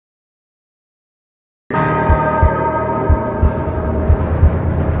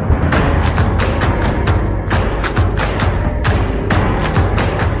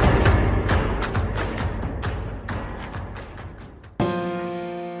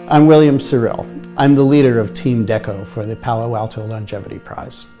I'm William Sarill. I'm the leader of Team Deco for the Palo Alto Longevity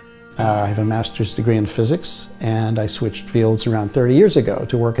Prize. I have a master's degree in physics, and I switched fields around 30 years ago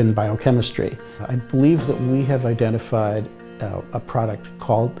to work in biochemistry. I believe that we have identified a product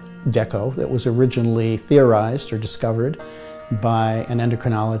called Deco that was originally theorized or discovered by an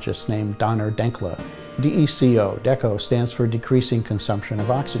endocrinologist named Dr. Denkla. DECO, Deco, stands for decreasing consumption of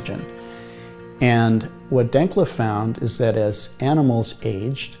oxygen. And what Denkla found is that as animals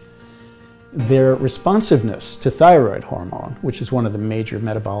aged, their responsiveness to thyroid hormone, which is one of the major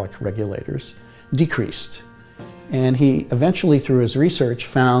metabolic regulators, decreased. And he eventually, through his research,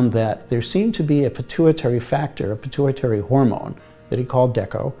 found that there seemed to be a pituitary factor, a pituitary hormone, that he called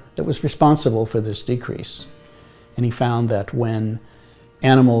Deco, that was responsible for this decrease. And he found that when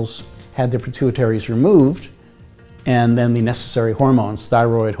animals had their pituitaries removed, and then the necessary hormones,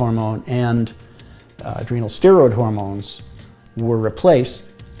 thyroid hormone and adrenal steroid hormones, were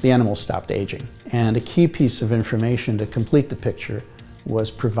replaced, the animals stopped aging. And a key piece of information to complete the picture was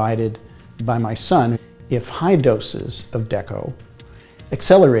provided by my son. If high doses of Deco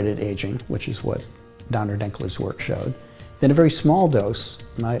accelerated aging, which is what Dr. Denkla's work showed, then a very small dose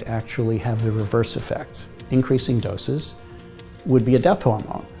might actually have the reverse effect. Increasing doses would be a death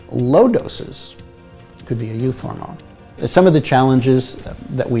hormone. Low doses could be a youth hormone. Some of the challenges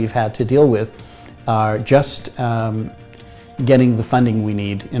that we've had to deal with are just getting the funding we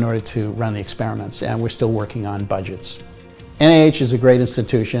need in order to run the experiments, and we're still working on budgets. NIH is a great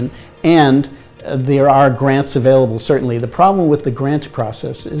institution, and there are grants available, certainly. The problem with the grant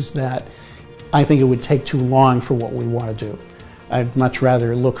process is that I think it would take too long for what we want to do. I'd much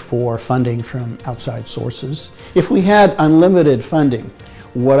rather look for funding from outside sources. If we had unlimited funding,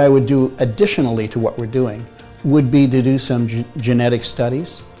 what I would do additionally to what we're doing would be to do some genetic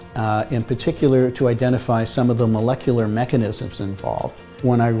studies, in particular to identify some of the molecular mechanisms involved.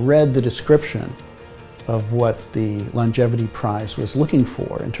 When I read the description of what the Longevity Prize was looking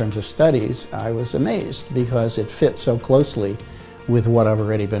for in terms of studies, I was amazed because it fit so closely with what I've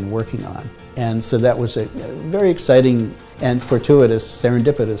already been working on. And so that was a very exciting and fortuitous,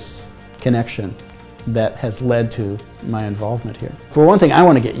 serendipitous connection that has led to my involvement here. For one thing, I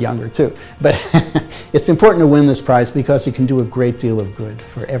want to get younger too, but it's important to win this prize because it can do a great deal of good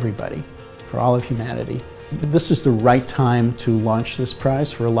for everybody, for all of humanity. This is the right time to launch this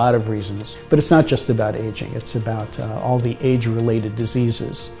prize for a lot of reasons, but it's not just about aging, it's about all the age-related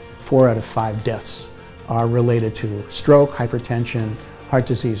diseases. 4 out of 5 deaths are related to stroke, hypertension, heart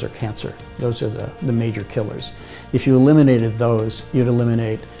disease, or cancer. Those are the major killers. If you eliminated those, you'd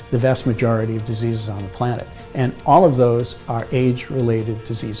eliminate the vast majority of diseases on the planet. And all of those are age-related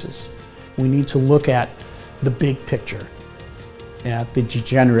diseases. We need to look at the big picture, at the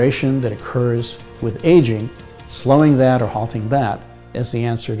degeneration that occurs with aging, slowing that or halting that as the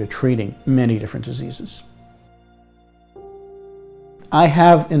answer to treating many different diseases. I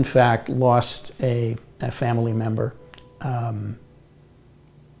have, in fact, lost a family member.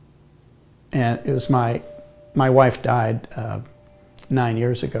 And it was my wife died 9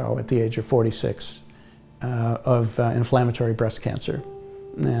 years ago at the age of 46 of inflammatory breast cancer.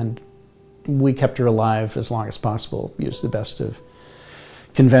 And we kept her alive as long as possible, used the best of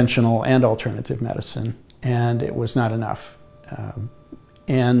conventional and alternative medicine, and it was not enough.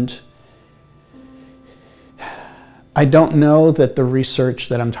 And I don't know that the research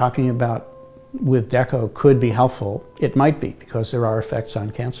that I'm talking about with Deco could be helpful. It might be, because there are effects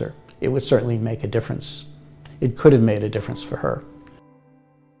on cancer. It would certainly make a difference. It could have made a difference for her.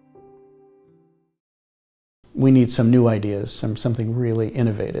 We need some new ideas, something really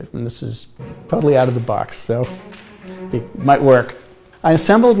innovative, and this is totally out of the box, so it might work. I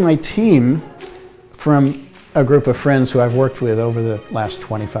assembled my team from a group of friends who I've worked with over the last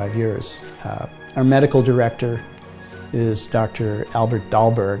 25 years. Our medical director is Dr. Albert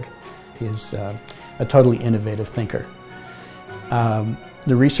Dahlberg. He's a totally innovative thinker.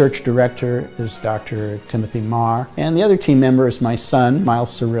 The research director is Dr. Timothy Marr, and the other team member is my son,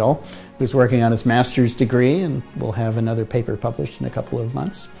 Miles Sarill, who's working on his master's degree, and we'll have another paper published in a couple of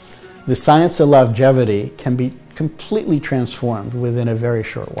months. The science of longevity can be completely transformed within a very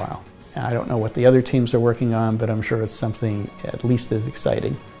short while. I don't know what the other teams are working on, but I'm sure it's something at least as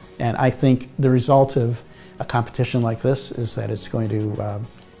exciting. And I think the result of a competition like this is that it's going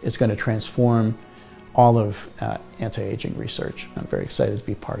to transform all of anti-aging research. I'm very excited to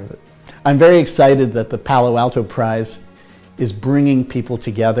be part of it. I'm very excited that the Palo Alto Prize is bringing people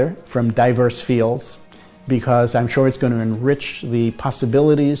together from diverse fields, because I'm sure it's going to enrich the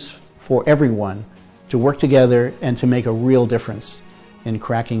possibilities for everyone to work together and to make a real difference in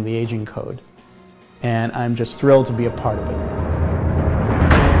cracking the aging code. And I'm just thrilled to be a part of it.